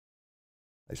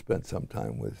I spent some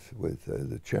time with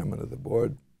the chairman of the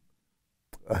board,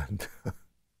 and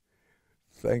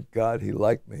thank God he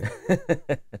liked me.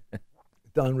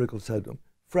 Don Rickles said to him,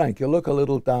 "Frank, you look a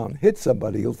little down. Hit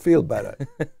somebody, you'll feel better."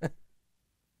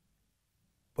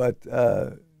 But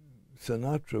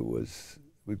Sinatra was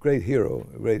a great hero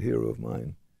of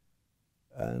mine.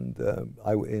 And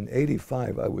in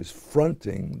 '85, I was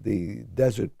fronting the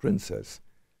Desert Princess,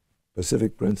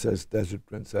 Pacific Princess, Desert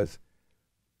Princess.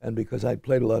 And because I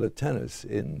played a lot of tennis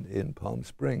in Palm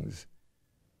Springs,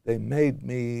 they made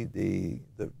me the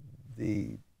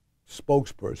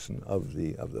spokesperson of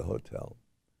the hotel.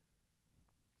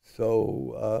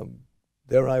 So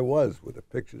there I was with the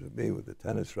pictures of me with the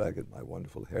tennis racket, my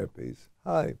wonderful hairpiece.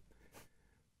 Hi.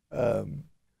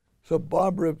 So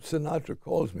Barbara Sinatra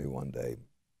calls me one day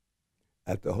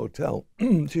at the hotel.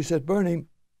 She said, "Bernie,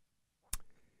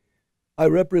 I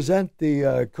represent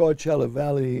the Coachella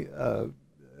Valley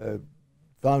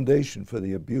Foundation for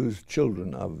the Abused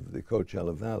Children of the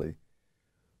Coachella Valley.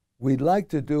 We'd like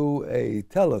to do a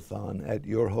telethon at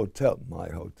your hotel," my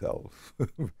hotel.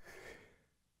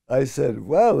 I said,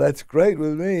 "Well, that's great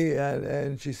with me."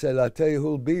 And she said, "I'll tell you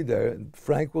who'll be there. And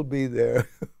Frank will be there,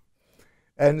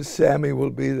 and Sammy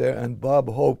will be there, and Bob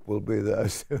Hope will be there." I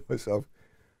said to myself,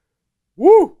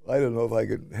 "Woo! I don't know if I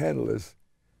could handle this."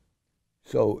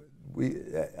 So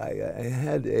I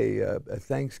had a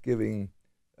Thanksgiving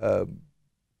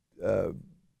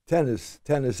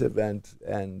tennis event,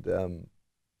 and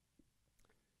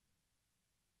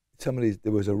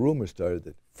there was a rumor started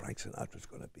that Frank Sinatra's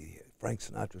going to be here. Frank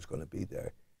Sinatra's going to be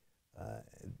there.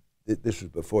 This was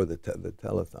before the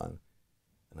telethon,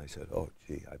 and I said, "Oh,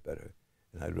 gee, I better."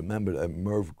 And I remembered a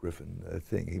Merv Griffin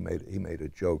thing. He made a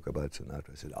joke about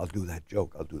Sinatra. I said, "I'll do that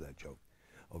joke. I'll do that joke."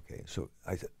 Okay, so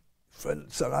I said,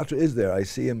 "Sinatra is there." I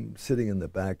see him sitting in the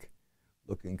back,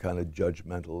 looking kind of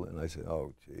judgmental, and I said,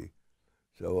 "Oh, gee."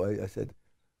 So I said,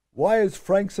 "Why is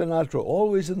Frank Sinatra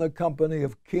always in the company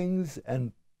of kings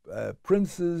and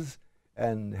princes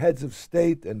and heads of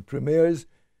state and premiers?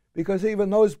 Because even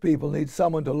those people need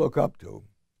someone to look up to."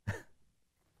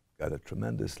 Got a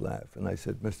tremendous laugh. And I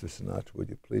said, "Mr. Sinatra, would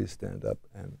you please stand up?"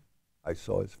 And I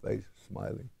saw his face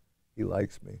smiling. He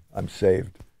likes me. I'm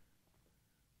saved.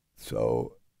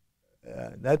 So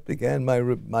that began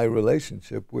my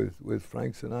relationship with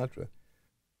Frank Sinatra.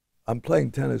 I'm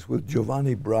playing tennis with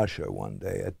Giovanni Brascia one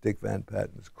day at Dick Van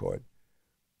Patten's court.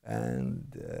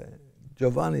 And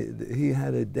Giovanni, he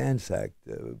had a dance act,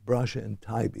 Brascia and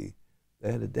Tybee.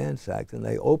 They had a dance act, and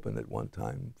they opened it one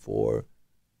time for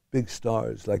big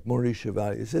stars like Maurice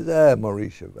Chevalier. He says,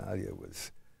 Maurice Chevalier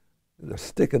was a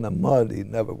stick in the mud. He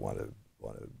never wanted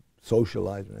to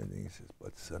socialize or anything. He says,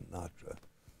 but Sinatra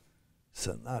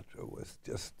was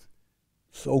just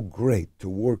so great to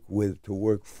work with, to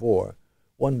work for.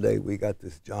 One day we got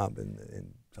this job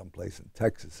in some place in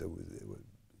Texas.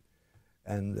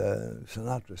 And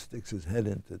Sinatra sticks his head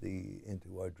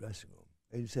into our dressing room.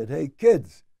 And he said, "Hey,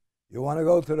 kids, you want to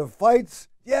go to the fights?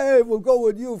 Yeah, we'll go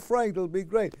with you, Frank. It'll be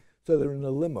great." So they're in a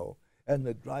limo, and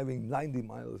they're driving 90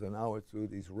 miles an hour through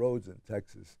these roads in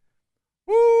Texas.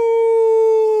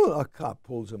 Woo! A cop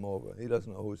pulls him over. He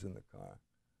doesn't know who's in the car.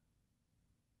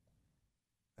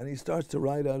 And he starts to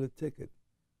write out a ticket.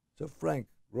 So Frank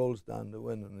rolls down the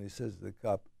window, and he says to the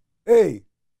cop, "Hey,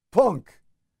 punk,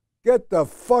 get the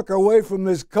fuck away from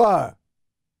this car."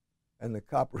 And the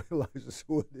cop realizes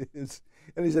who it is.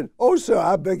 And he said, "Oh, sir,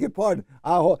 I beg your pardon.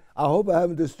 I hope I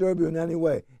haven't disturbed you in any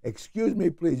way. Excuse me,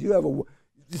 please. You have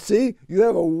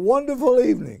a wonderful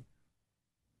evening."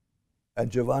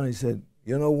 And Giovanni said,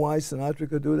 "You know why Sinatra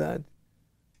could do that?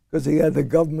 Because he had the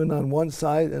government on one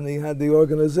side and he had the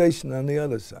organization on the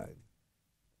other side."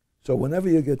 So whenever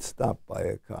you get stopped by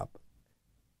a cop,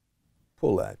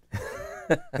 pull that.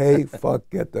 "Hey, fuck,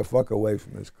 get the fuck away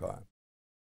from this car."